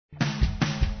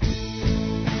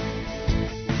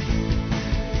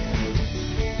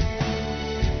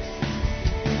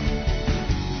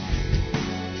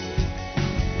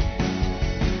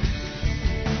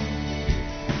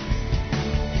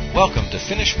Welcome to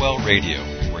Finish Well Radio,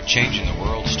 where changing the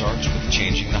world starts with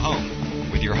changing the home,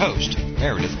 with your host,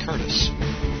 Meredith Curtis.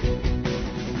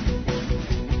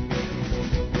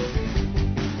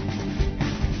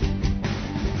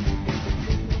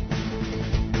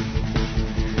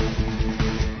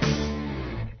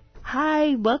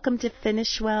 Hi, welcome to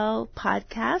Finish Well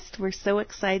podcast. We're so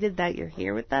excited that you're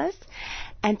here with us.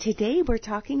 And today we're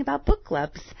talking about book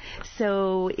clubs.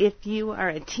 So if you are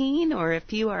a teen or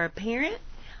if you are a parent,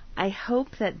 I hope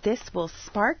that this will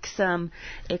spark some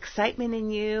excitement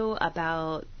in you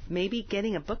about maybe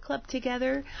getting a book club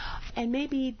together and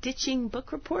maybe ditching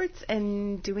book reports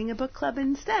and doing a book club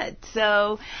instead.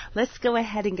 So let's go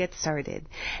ahead and get started.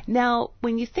 Now,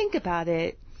 when you think about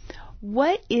it,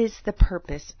 what is the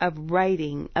purpose of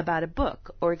writing about a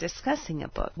book or discussing a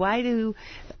book? Why do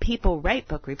people write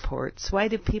book reports? Why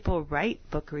do people write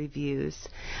book reviews?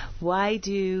 Why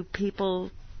do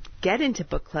people get into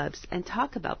book clubs and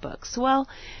talk about books? Well,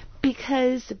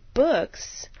 because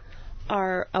books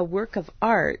are a work of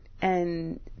art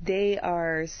and they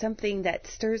are something that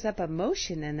stirs up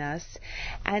emotion in us,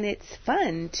 and it's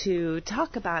fun to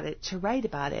talk about it, to write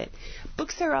about it.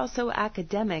 Books are also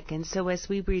academic, and so as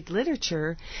we read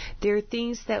literature, there are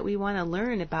things that we want to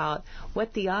learn about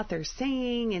what the author's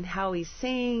saying and how he's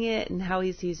saying it and how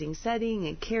he's using setting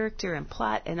and character and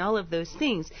plot and all of those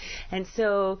things. And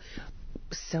so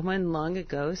someone long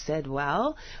ago said,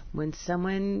 well, when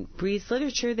someone reads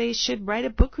literature, they should write a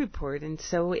book report. And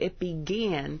so it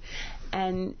began.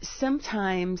 And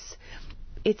sometimes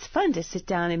it's fun to sit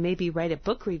down and maybe write a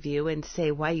book review and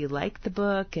say why you liked the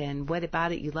book and what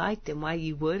about it you liked and why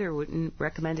you would or wouldn't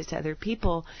recommend it to other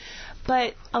people.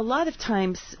 But a lot of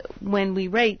times when we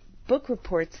write book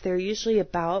reports, they're usually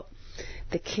about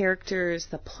the characters,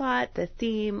 the plot, the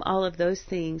theme, all of those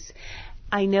things.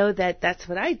 I know that that's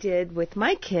what I did with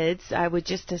my kids. I would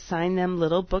just assign them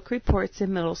little book reports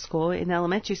in middle school. In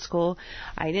elementary school,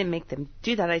 I didn't make them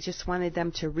do that. I just wanted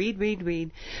them to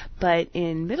read. But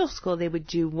in middle school, they would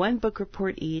do one book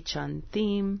report each on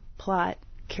theme, plot,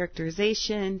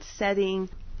 characterization, setting,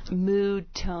 mood,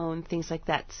 tone, things like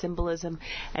that, symbolism.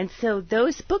 And so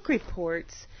those book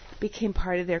reports became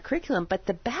part of their curriculum. But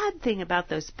the bad thing about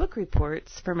those book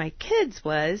reports for my kids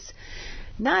was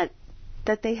not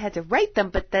that they had to write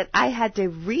them, but that I had to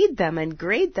read them and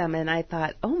grade them. And I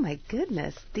thought, oh my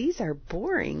goodness, these are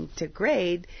boring to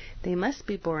grade. They must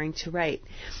be boring to write.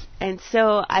 And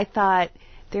so I thought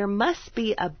there must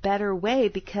be a better way,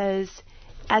 because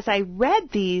as I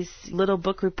read these little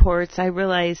book reports, I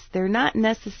realized they're not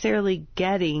necessarily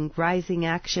getting rising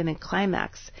action and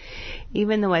climax.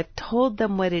 Even though I've told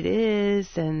them what it is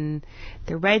and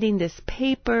they're writing this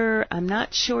paper, I'm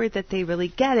not sure that they really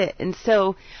get it. And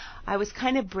so I was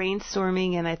kind of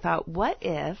brainstorming, and I thought, what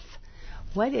if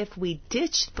we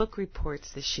ditched book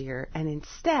reports this year and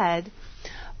instead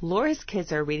Laura's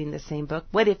kids are reading the same book?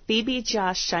 What if Phoebe,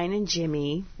 Josh, Shine, and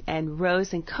Jimmy, and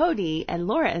Rose and Cody, and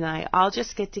Laura and I all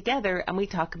just get together and we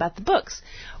talk about the books?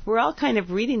 We're all kind of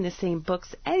reading the same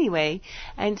books anyway,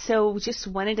 and so just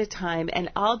one at a time,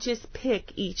 and I'll just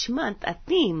pick each month a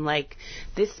theme. Like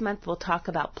this month we'll talk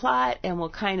about plot, and we'll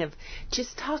kind of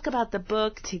just talk about the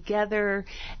book together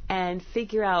and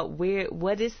figure out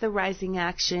what is the rising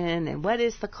action and what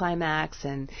is the climax,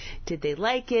 and did they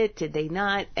like it, did they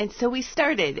not? And so we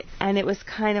started. And it was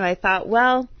kind of, I thought,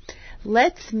 well,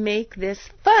 let's make this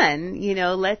fun.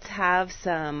 Let's have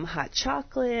some hot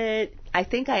chocolate. I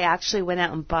think I actually went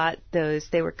out and bought those.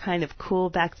 They were kind of cool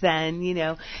back then,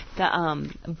 the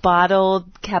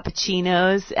bottled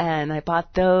cappuccinos. And I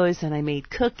bought those, and I made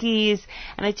cookies.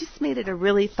 And I just made it a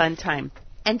really fun time.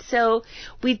 And so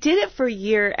we did it for a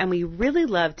year, and we really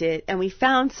loved it, and we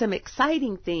found some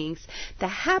exciting things that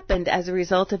happened as a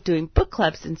result of doing book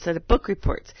clubs instead of book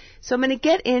reports. So I'm going to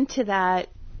get into that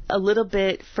a little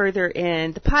bit further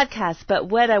in the podcast, but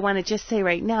what I want to just say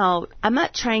right now, I'm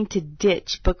not trying to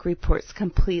ditch book reports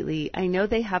completely. I know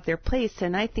they have their place,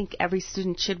 and I think every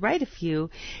student should write a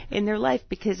few in their life,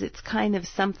 because it's kind of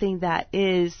something that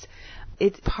it's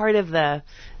part of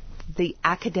the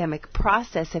academic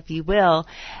process, if you will,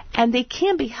 and they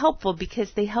can be helpful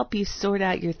because they help you sort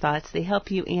out your thoughts. They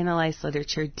help you analyze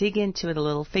literature, dig into it a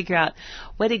little, figure out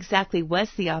what exactly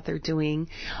was the author doing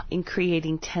in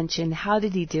creating tension. How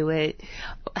did he do it?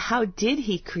 How did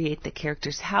he create the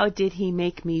characters? How did he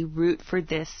make me root for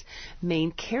this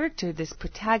main character, this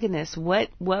protagonist? What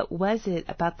was it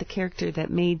about the character that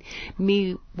made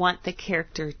me want the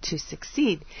character to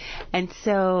succeed? And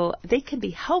so they can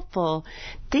be helpful.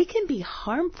 They can be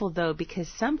harmful, though, because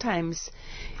sometimes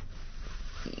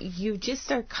you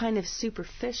just are kind of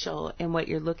superficial in what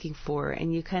you're looking for,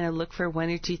 and you kind of look for one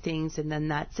or two things and then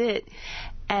that's it.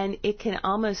 And it can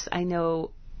almost, I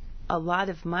know a lot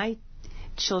of my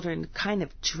children kind of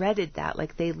dreaded that.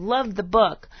 Like, they loved the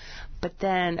book, but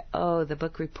then, the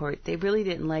book report, they really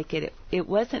didn't like it. It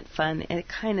wasn't fun, and it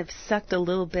kind of sucked a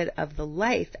little bit of the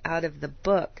life out of the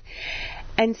book.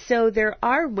 And so there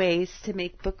are ways to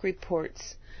make book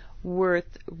reports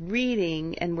worth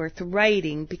reading and worth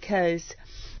writing, because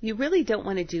you really don't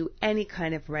want to do any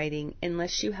kind of writing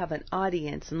unless you have an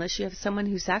audience, unless you have someone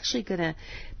who's actually going to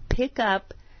pick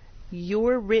up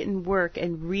your written work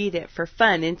and read it for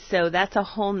fun. And so that's a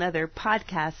whole nother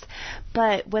podcast.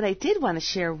 But what I did want to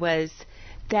share was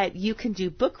that you can do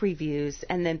book reviews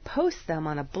and then post them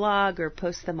on a blog or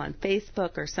post them on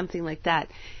Facebook or something like that,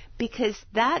 because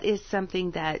that is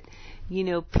something that,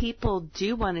 people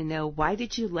do want to know, why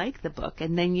did you like the book?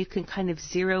 And then you can kind of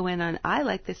zero in on, I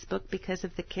like this book because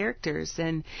of the characters,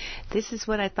 and this is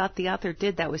what I thought the author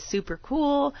did that was super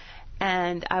cool,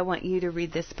 and I want you to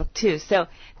read this book too. So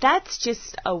that's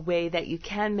just a way that you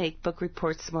can make book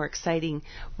reports more exciting.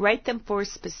 Write them for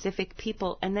specific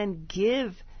people and then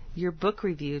give your book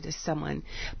review to someone.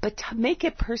 But to make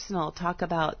it personal, talk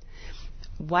about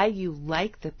why you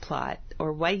like the plot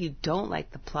or why you don't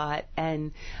like the plot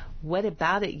and what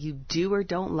about it you do or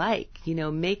don't like.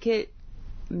 Make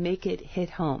it hit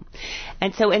home.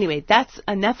 And so anyway, that's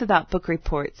enough about book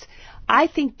reports. I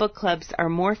think book clubs are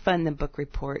more fun than book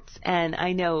reports. And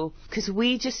I know because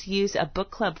we just use a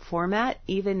book club format,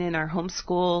 even in our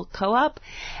homeschool co-op.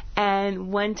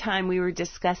 And one time we were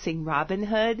discussing Robin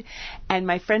Hood, and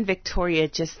my friend Victoria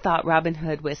just thought Robin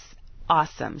Hood was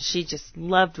awesome. She just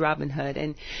loved Robin Hood.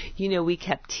 And, we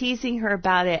kept teasing her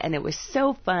about it, and it was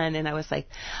so fun. And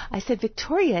I said,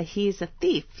 Victoria, he's a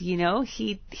thief,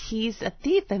 he's a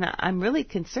thief. And I'm really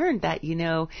concerned that,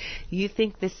 you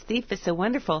think this thief is so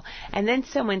wonderful. And then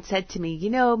someone said to me,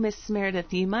 Miss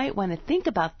Meredith, you might want to think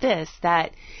about this,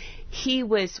 that he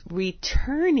was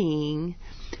returning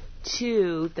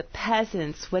to the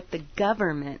peasants what the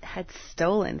government had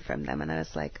stolen from them. And I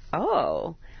was like,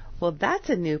 oh, well, that's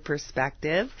a new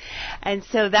perspective. And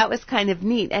so that was kind of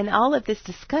neat. And all of this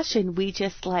discussion, we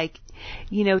just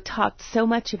talked so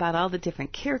much about all the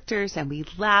different characters, and we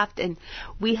laughed, and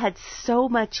we had so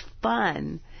much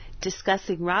fun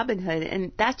discussing Robin Hood.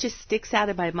 And that just sticks out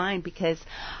of my mind, because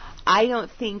I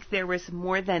don't think there was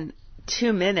more than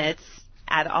 2 minutes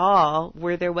at all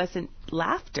where there wasn't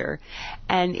laughter,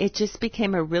 and it just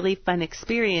became a really fun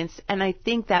experience. And I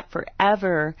think that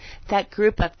forever, that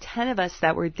group of 10 of us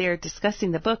that were there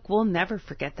discussing the book, we'll never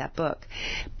forget that book,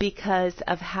 because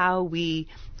of how we,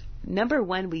 number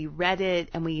one, we read it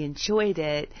and we enjoyed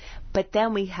it, but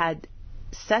then we had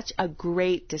such a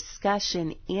great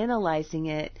discussion analyzing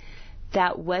it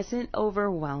that wasn't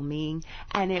overwhelming,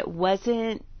 and it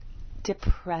wasn't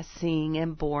depressing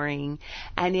and boring,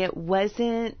 and it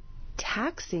wasn't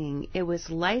taxing. It was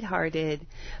lighthearted,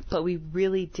 but we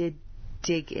really did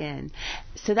dig in.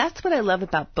 So that's what I love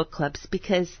about book clubs,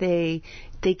 because they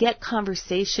get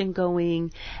conversation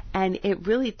going, and it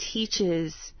really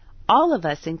teaches all of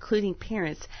us, including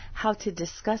parents, how to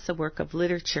discuss a work of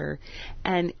literature.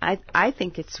 And I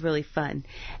think it's really fun.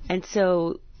 And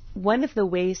so one of the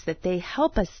ways that they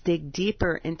help us dig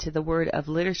deeper into the word of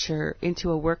literature, into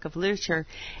a work of literature,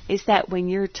 is that when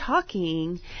you're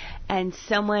talking and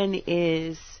someone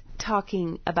is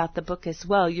talking about the book as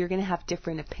well, you're going to have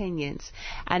different opinions.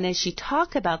 And as you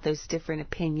talk about those different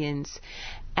opinions,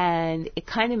 and it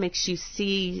kind of makes you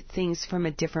see things from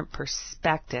a different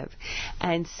perspective.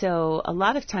 And so a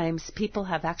lot of times people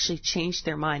have actually changed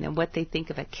their mind on what they think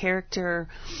of a character,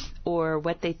 or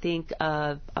what they think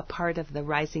of a part of the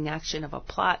rising action of a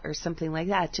plot or something like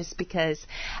that, just because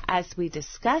as we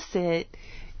discuss it,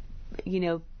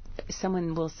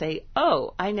 someone will say,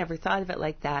 oh, I never thought of it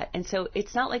like that. And so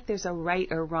it's not like there's a right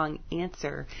or wrong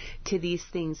answer to these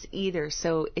things either.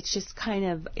 So it's just kind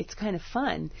of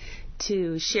fun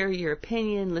to share your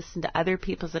opinion, listen to other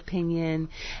people's opinion,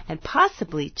 and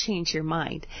possibly change your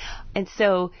mind. And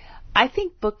so I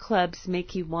think book clubs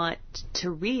make you want to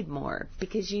read more,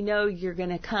 because you're going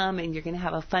to come and you're going to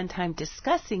have a fun time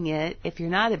discussing it if you're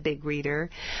not a big reader.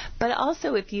 But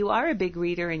also, if you are a big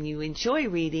reader and you enjoy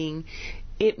reading,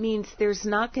 it means there's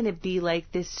not going to be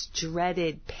like this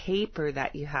dreaded paper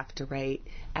that you have to write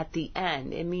at the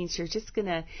end. It means you're just going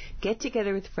to get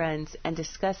together with friends and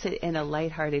discuss it in a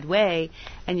lighthearted way,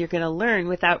 and you're going to learn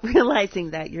without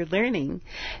realizing that you're learning.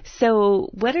 So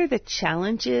what are the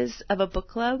challenges of a book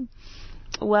club?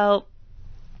 Well,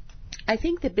 I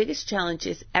think the biggest challenge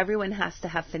is everyone has to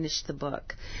have finished the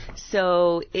book.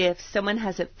 So if someone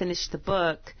hasn't finished the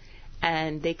book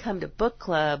and they come to book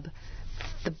club,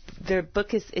 their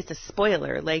book it's a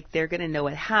spoiler. Like, they're going to know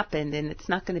what happened, and it's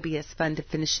not going to be as fun to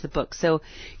finish the book. So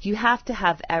you have to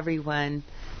have everyone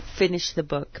finish the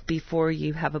book before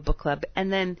you have a book club.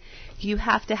 And then you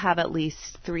have to have at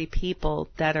least 3 people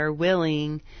that are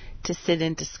willing to sit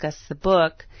and discuss the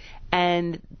book.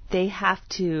 And they have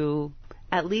to,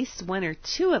 at least 1 or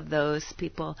 2 of those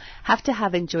people have to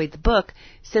have enjoyed the book,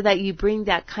 so that you bring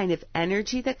that kind of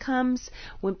energy that comes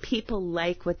when people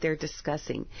like what they're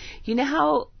discussing. You know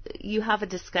how you have a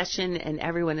discussion and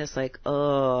everyone is like,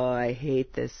 oh, I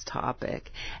hate this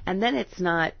topic. And then it's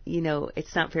not,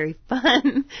 it's not very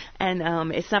fun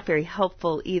and it's not very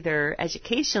helpful either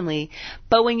educationally.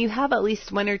 But when you have at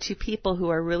least 1 or 2 people who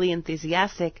are really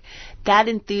enthusiastic, that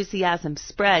enthusiasm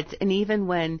spreads. And even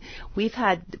when we've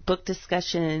had book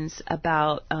discussions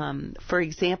about, for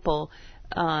example,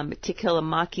 To Kill a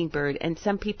Mockingbird, and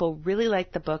some people really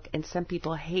liked the book and some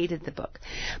people hated the book.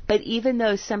 But even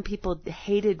though some people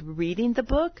hated reading the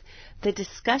book, the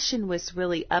discussion was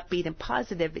really upbeat and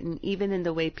positive, and even in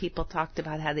the way people talked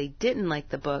about how they didn't like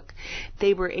the book,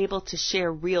 they were able to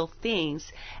share real things,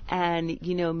 and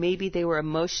maybe they were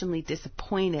emotionally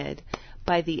disappointed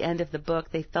by the end of the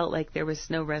book. They felt like there was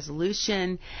no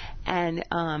resolution. And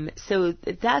so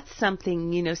that's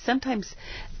something, sometimes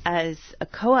as a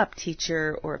co-op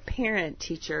teacher or a parent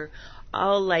teacher,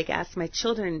 I'll ask my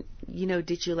children,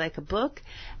 did you like a book?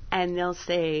 And they'll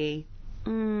say,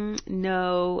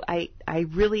 no, I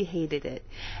really hated it.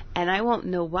 And I won't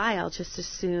know why. I'll just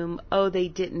assume,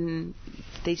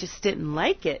 they just didn't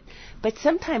like it. But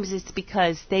sometimes it's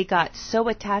because they got so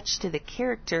attached to the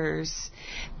characters,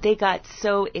 they got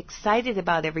so excited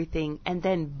about everything, and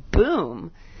then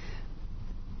boom,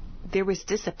 there was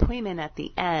disappointment at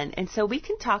the end. And so we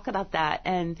can talk about that.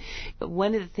 And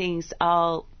one of the things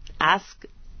I'll ask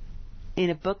in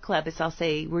a book club is I'll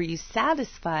say, were you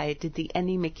satisfied? Did the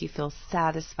ending make you feel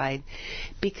satisfied?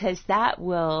 Because that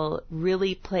will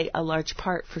really play a large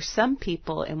part for some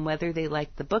people in whether they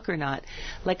like the book or not.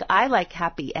 Like, I like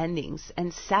happy endings,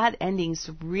 and sad endings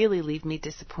really leave me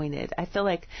disappointed. I feel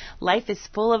like life is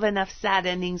full of enough sad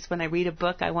endings. When I read a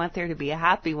book, I want there to be a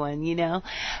happy one,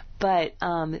 But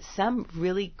some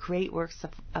really great works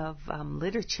of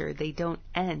literature, they don't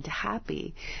end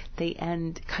happy. They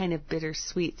end kind of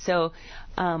bittersweet. So,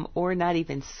 or not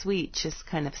even sweet, just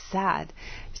kind of sad.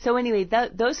 So anyway,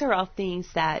 those are all things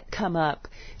that come up.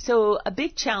 So a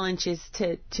big challenge is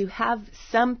to have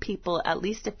some people, at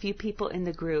least a few people in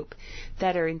the group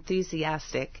that are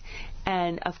enthusiastic.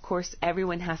 And of course,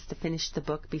 everyone has to finish the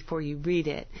book before you read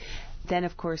it. Then,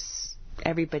 of course,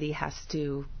 everybody has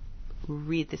to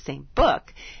read the same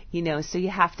book, so you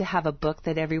have to have a book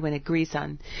that everyone agrees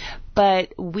on.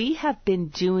 But we have been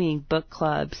doing book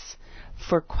clubs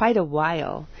for quite a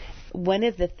while. One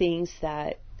of the things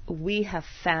that we have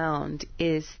found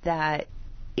is that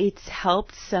it's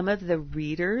helped some of the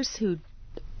readers who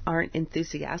aren't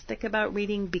enthusiastic about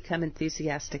reading become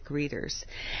enthusiastic readers.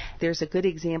 There's a good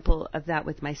example of that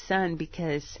with my son,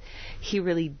 because he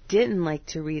really didn't like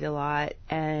to read a lot,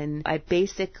 and I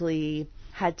basically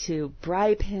had to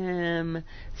bribe him,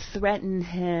 threaten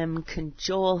him,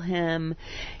 cajole him.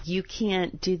 You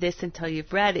can't do this until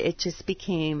you've read. It just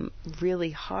became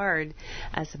really hard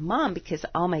as a mom, because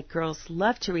all my girls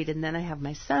love to read, and then I have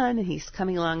my son, and he's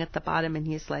coming along at the bottom, and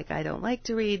he's like, I don't like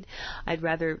to read. I'd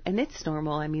rather, and it's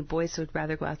normal. I mean, boys would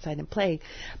rather go outside and play.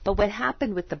 But what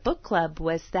happened with the book club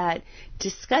was that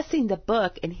discussing the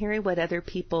book and hearing what other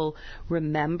people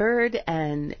remembered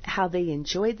and how they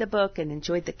enjoyed the book and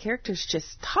enjoyed the characters,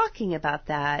 just talking about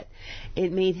that,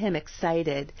 it made him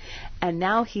excited. And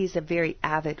now he's a very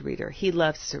avid reader. He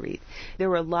loves to read. There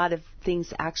were a lot of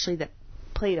things actually that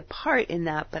played a part in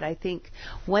that, but I think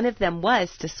one of them was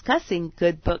discussing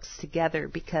good books together,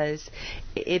 because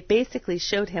it basically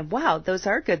showed him, wow, those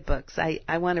are good books.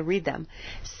 I want to read them.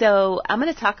 So I'm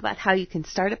going to talk about how you can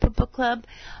start up a book club.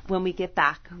 When we get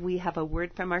back, we have a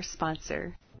word from our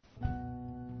sponsor.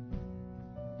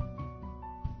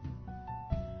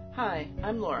 Hi,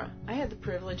 I'm Laura. I had the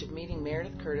privilege of meeting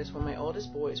Meredith Curtis when my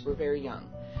oldest boys were very young.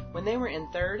 When they were in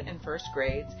 3rd and 1st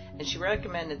grades, and she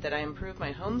recommended that I improve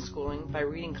my homeschooling by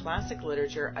reading classic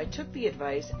literature, I took the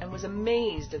advice and was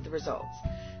amazed at the results.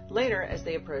 Later, as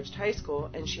they approached high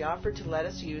school and she offered to let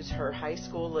us use her high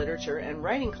school literature and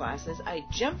writing classes, I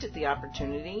jumped at the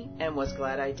opportunity and was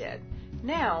glad I did.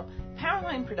 Now,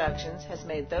 Powerline Productions has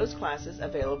made those classes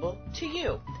available to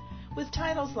you. with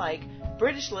titles like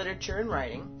British Literature and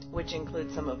Writing, which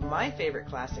includes some of my favorite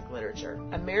classic literature,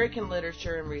 American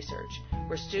Literature and Research,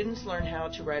 where students learn how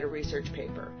to write a research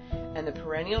paper, and the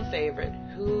perennial favorite,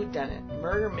 Who Done It?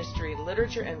 Murder Mystery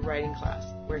Literature and Writing class,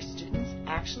 where students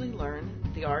actually learn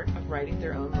the art of writing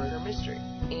their own murder mystery,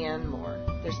 and more.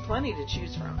 There's plenty to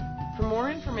choose from. For more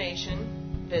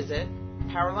information, visit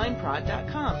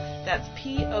powerlineprod.com. That's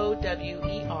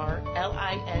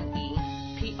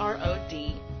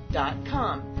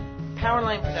POWERLINEPROD.com.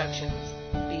 Powerline Productions,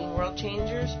 being world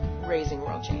changers, raising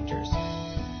world changers.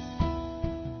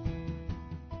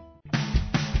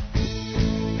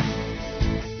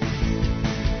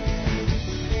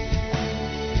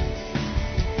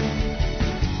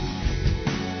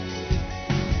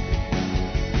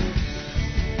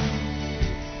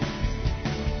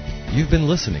 You've been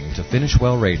listening to Finish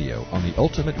Well Radio on the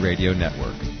Ultimate Radio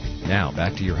Network. Now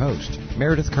back to your host,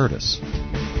 Meredith Curtis.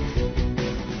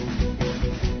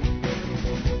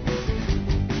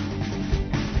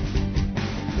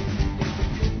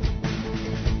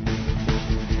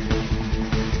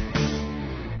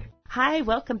 Hi,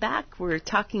 welcome back. We're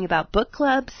talking about book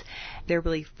clubs. They're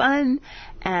really fun,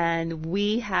 and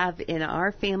we have in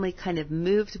our family kind of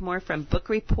moved more from book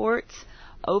reports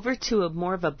over to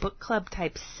more of a book club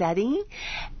type setting.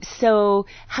 So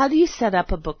how do you set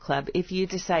up a book club? If you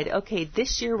decide, okay,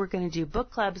 this year we're going to do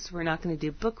book clubs, we're not going to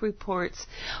do book reports,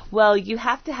 well, you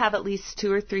have to have at least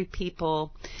 2 or 3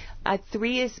 people.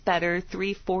 3 is better.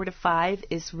 3, 4 to 5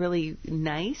 is really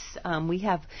nice. We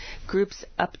have groups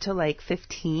up to like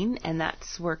 15, and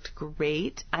that's worked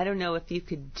great. I don't know if you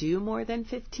could do more than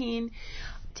 15.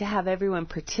 To have everyone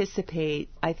participate,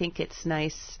 I think it's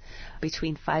nice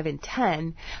between 5 and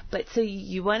 10. But so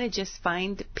you want to just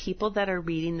find people that are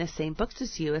reading the same books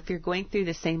as you. If you're going through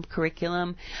the same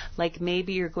curriculum, like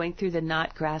maybe you're going through the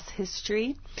Knotgrass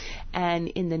history, and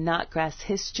in the Knotgrass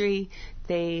history,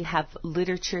 they have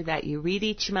literature that you read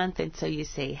each month, and so you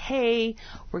say, hey,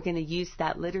 we're going to use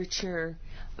that literature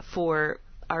for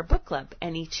our book club,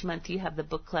 and each month you have the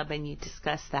book club and you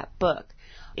discuss that book.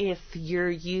 If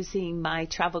you're using My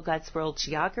Travel God's World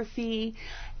Geography,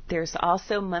 there's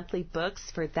also monthly books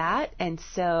for that, and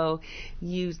so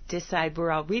you decide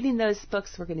we're all reading those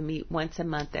books, we're going to meet once a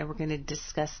month and we're going to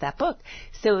discuss that book.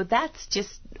 So that's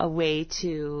just a way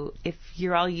to, if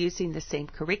you're all using the same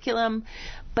curriculum,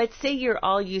 but say you're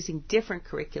all using different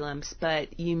curriculums,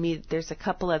 but you meet, there's a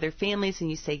couple other families and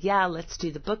you say, yeah, let's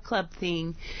do the book club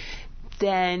thing,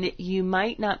 then you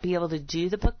might not be able to do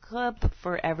the book club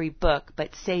for every book,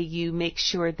 but say you make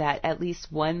sure that at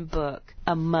least one book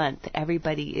a month,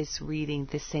 everybody is reading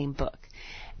the same book.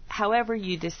 However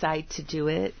you decide to do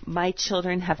it, my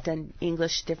children have done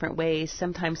English different ways.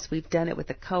 Sometimes we've done it with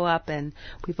a co-op and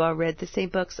we've all read the same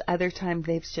books. Other times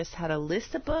they've just had a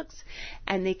list of books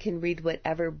and they can read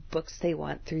whatever books they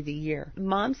want through the year.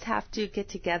 Moms have to get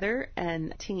together,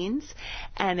 and teens,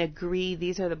 and agree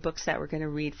these are the books that we're going to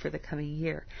read for the coming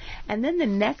year. And then the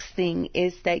next thing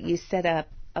is that you set up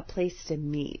a place to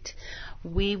meet.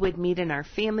 We would meet in our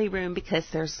family room because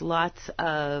there's lots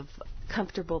of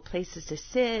comfortable places to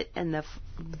sit, and the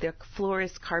floor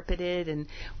is carpeted, and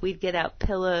we'd get out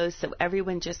pillows so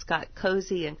everyone just got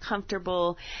cozy and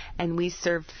comfortable, and we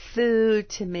served food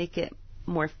to make it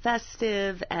more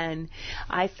festive. And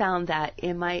I found that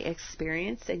in my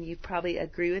experience, and you probably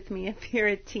agree with me if you're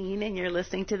a teen and you're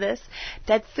listening to this,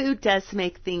 that food does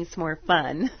make things more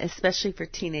fun, especially for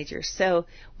teenagers. So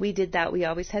we did that. We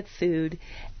always had food.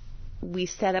 We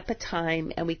set up a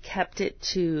time and we kept it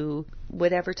to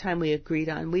whatever time we agreed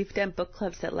on. We've done book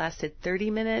clubs that lasted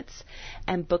 30 minutes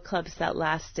and book clubs that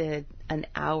lasted an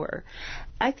hour.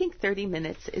 I think 30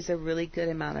 minutes is a really good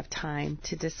amount of time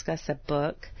to discuss a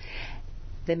book.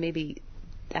 Then maybe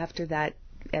after that,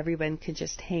 everyone can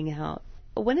just hang out.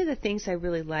 One of the things I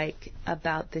really like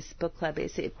about this book club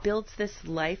is it builds this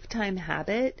lifetime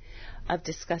habit of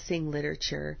discussing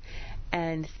literature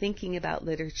and thinking about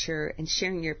literature and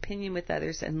sharing your opinion with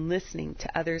others and listening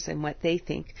to others and what they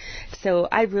think. So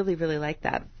I really, really like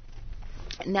that.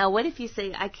 Now, what if you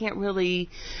say, I can't really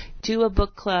do a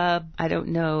book club, I don't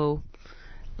know,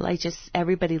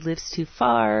 everybody lives too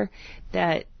far,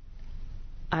 that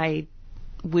I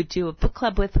would do a book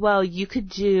club with? Well, you could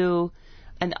do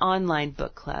an online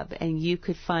book club, and you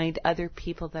could find other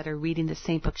people that are reading the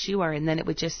same books you are, and then it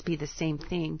would just be the same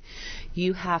thing.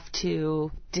 You have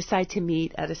to decide to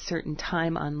meet at a certain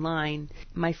time online.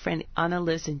 My friend Anna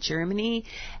lives in Germany,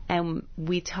 and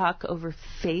we talk over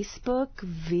Facebook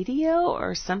video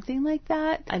or something like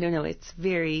that. I don't know. It's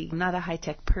I'm not a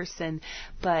high-tech person,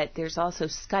 but there's also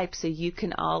Skype, so you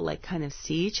can all like kind of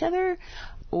see each other,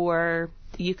 or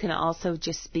you can also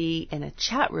just be in a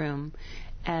chat room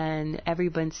and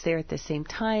everyone's there at the same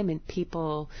time and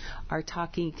people are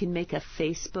talking. You can make a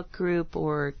Facebook group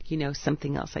or,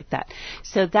 something else like that.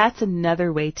 So that's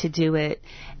another way to do it.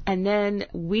 And then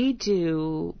we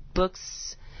do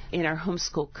books in our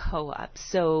homeschool co-op.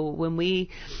 So when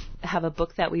we have a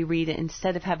book that we read,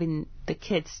 instead of having the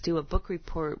kids do a book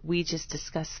report, we just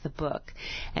discuss the book.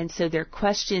 And so there are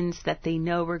questions that they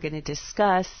know we're going to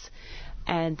discuss,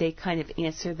 and they kind of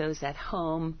answer those at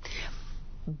home.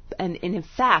 And in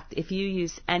fact, if you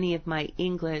use any of my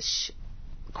English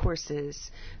courses,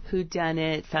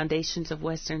 Whodunit, Foundations of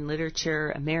Western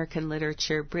Literature, American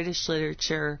Literature, British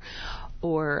Literature,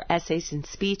 or Essays and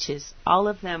Speeches, all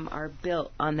of them are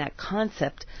built on that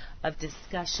concept of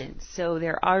discussion. So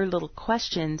there are little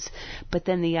questions, but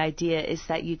then the idea is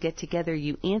that you get together,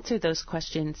 you answer those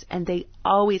questions, and they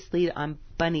always lead on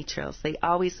bunny trails. They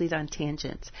always lead on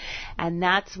tangents. And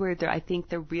that's where I think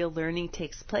the real learning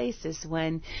takes place, is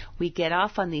when we get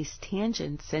off on these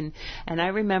tangents. And I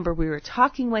remember we were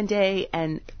talking one day,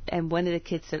 and one of the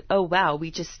kids said, "Oh, wow,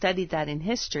 we just studied that in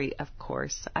history." Of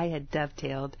course, I had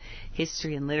dovetailed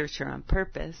history and literature on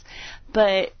purpose.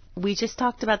 But we just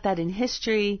talked about that in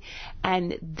history,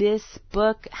 and this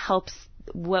book helps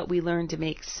what we learned to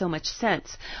make so much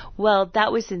sense. Well,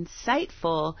 that was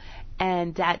insightful,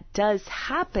 and that does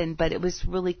happen, but it was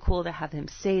really cool to have him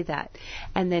say that.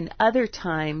 And then other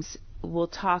times we'll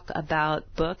talk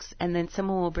about books, and then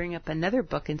someone will bring up another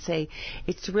book and say,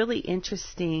 "It's really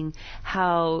interesting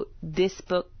how this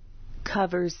book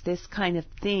covers this kind of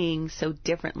thing so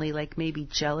differently, like maybe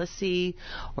jealousy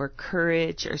or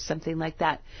courage or something like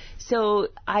that." So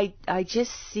I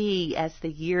just see, as the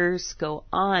years go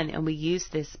on and we use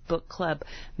this book club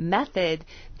method,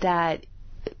 that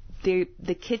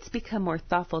the kids become more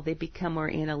thoughtful, they become more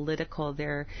analytical,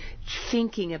 they're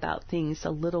thinking about things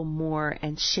a little more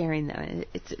and sharing them.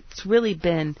 It's really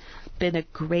been a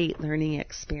great learning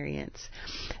experience.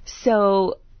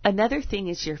 So another thing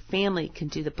is your family can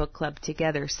do the book club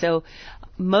together. So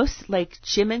like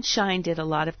Jim and Shine did a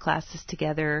lot of classes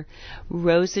together.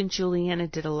 Rose and Juliana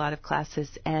did a lot of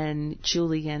classes, and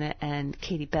Juliana and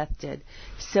Katie Beth did.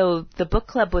 So the book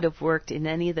club would have worked in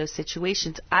any of those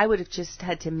situations. I would have just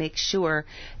had to make sure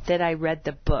that I read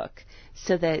the book,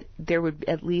 so that there would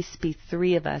at least be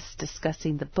 3 of us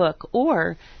discussing the book,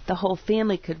 or the whole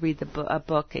family could read a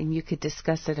book and you could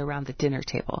discuss it around the dinner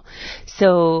table.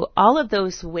 So all of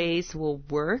those ways will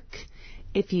work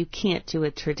if you can't do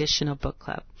a traditional book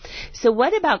club. So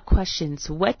what about questions?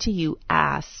 What do you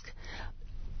ask?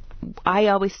 I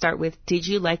always start with, did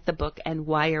you like the book, and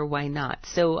why or why not?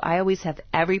 So I always have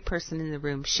every person in the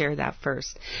room share that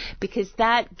first, because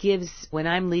that gives, when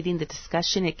I'm leading the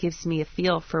discussion, it gives me a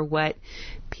feel for what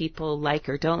people like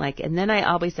or don't like. And then I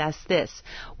always ask this: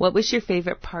 what was your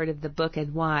favorite part of the book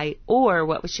and why? Or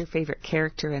what was your favorite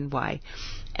character and why?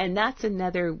 And that's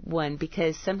another one,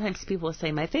 because sometimes people will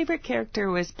say, my favorite character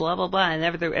was blah, blah, blah, and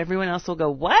everyone else will go,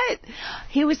 what?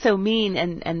 He was so mean.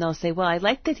 And they'll say, well, I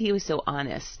like that he was so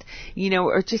honest,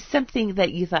 or just something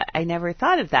that you thought, I never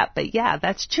thought of that, but yeah,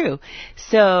 that's true.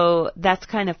 So that's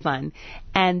kind of fun.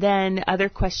 And then other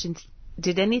questions: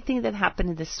 did anything that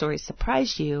happened in the story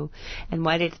surprise you, and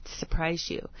why did it surprise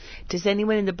you? Does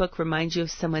anyone in the book remind you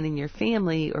of someone in your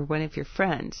family or one of your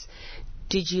friends?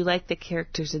 Did you like the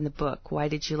characters in the book? Why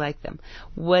did you like them?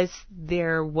 Was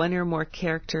there one or more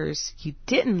characters you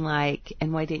didn't like,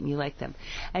 and why didn't you like them?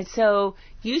 And so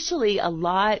usually a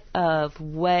lot of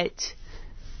what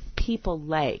people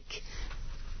like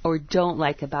or don't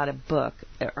like about a book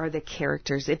are the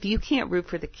characters. If you can't root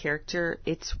for the character,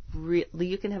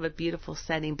 you can have a beautiful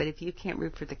setting, but if you can't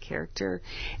root for the character,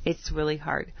 it's really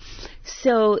hard.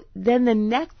 So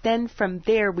then from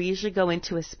there, we usually go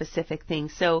into a specific thing.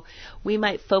 So we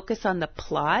might focus on the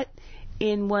plot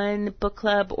in one book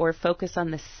club, or focus on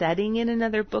the setting in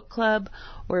another book club,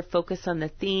 or focus on the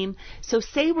theme. So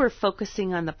say we're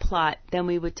focusing on the plot, then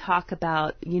we would talk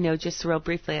about, just real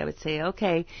briefly, I would say,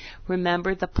 okay,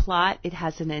 remember the plot. It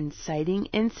has an inciting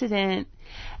incident,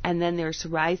 and then there's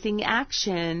rising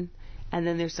action, and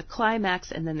then there's a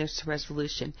climax, and then there's a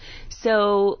resolution.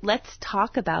 So let's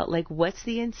talk about, like, what's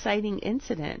the inciting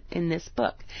incident in this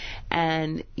book?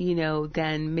 And,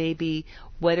 then maybe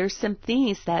what are some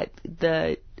things that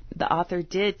the author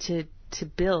did to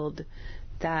build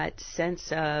that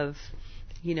sense of,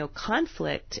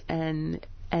 conflict and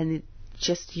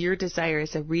just your desire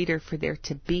as a reader for there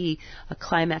to be a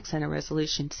climax and a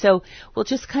resolution. So we'll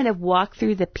just kind of walk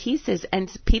through the pieces, and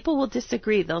people will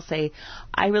disagree. They'll say,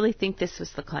 I really think this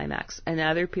was the climax. And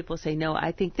other people say, no,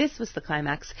 I think this was the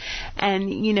climax.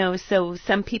 And, so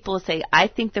some people say, I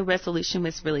think the resolution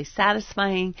was really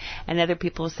satisfying. And other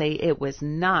people say it was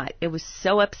not. It was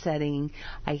so upsetting.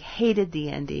 I hated the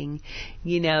ending,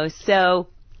 So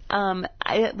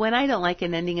when I don't like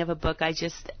an ending of a book, I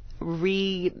just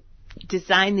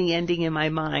design the ending in my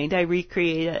mind. I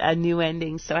recreate a new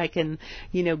ending so I can,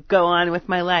 go on with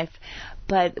my life.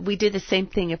 But we do the same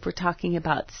thing if we're talking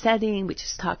about setting. We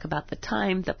just talk about the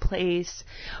time, the place.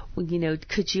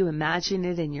 Could you imagine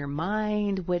it in your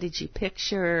mind? What did you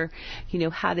picture?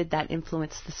 How did that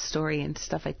influence the story and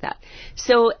stuff like that?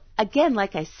 So again,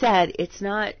 like I said,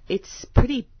 it's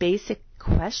pretty basic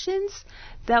questions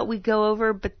that we go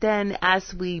over, but then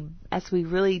as we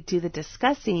really do the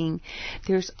discussing,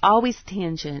 there's always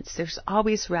tangents, there's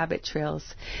always rabbit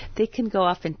trails. They can go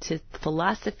off into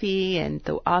philosophy and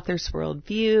the author's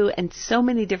worldview and so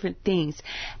many different things,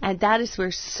 and that is where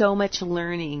so much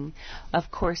learning, of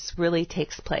course, really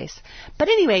takes place. But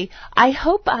anyway, I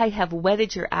hope I have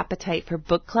whetted your appetite for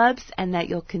book clubs and that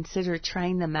you'll consider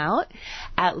trying them out,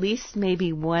 at least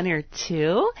maybe one or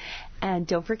two. And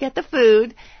don't forget the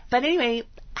food. But anyway,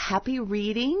 happy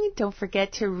reading. Don't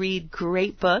forget to read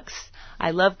great books.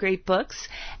 I love great books.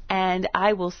 And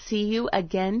I will see you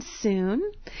again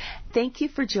soon. Thank you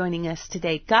for joining us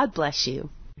today. God bless you.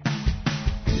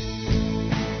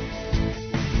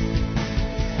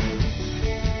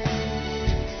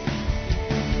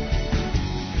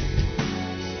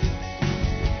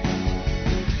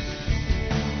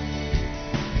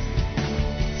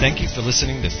 Thank you for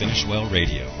listening to Finish Well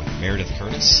Radio with Meredith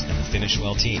Curtis and the Finish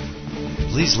Well team.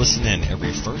 Please listen in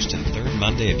every first and third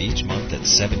Monday of each month at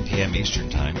 7 p.m.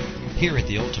 Eastern Time here at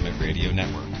the Ultimate Radio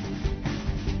Network.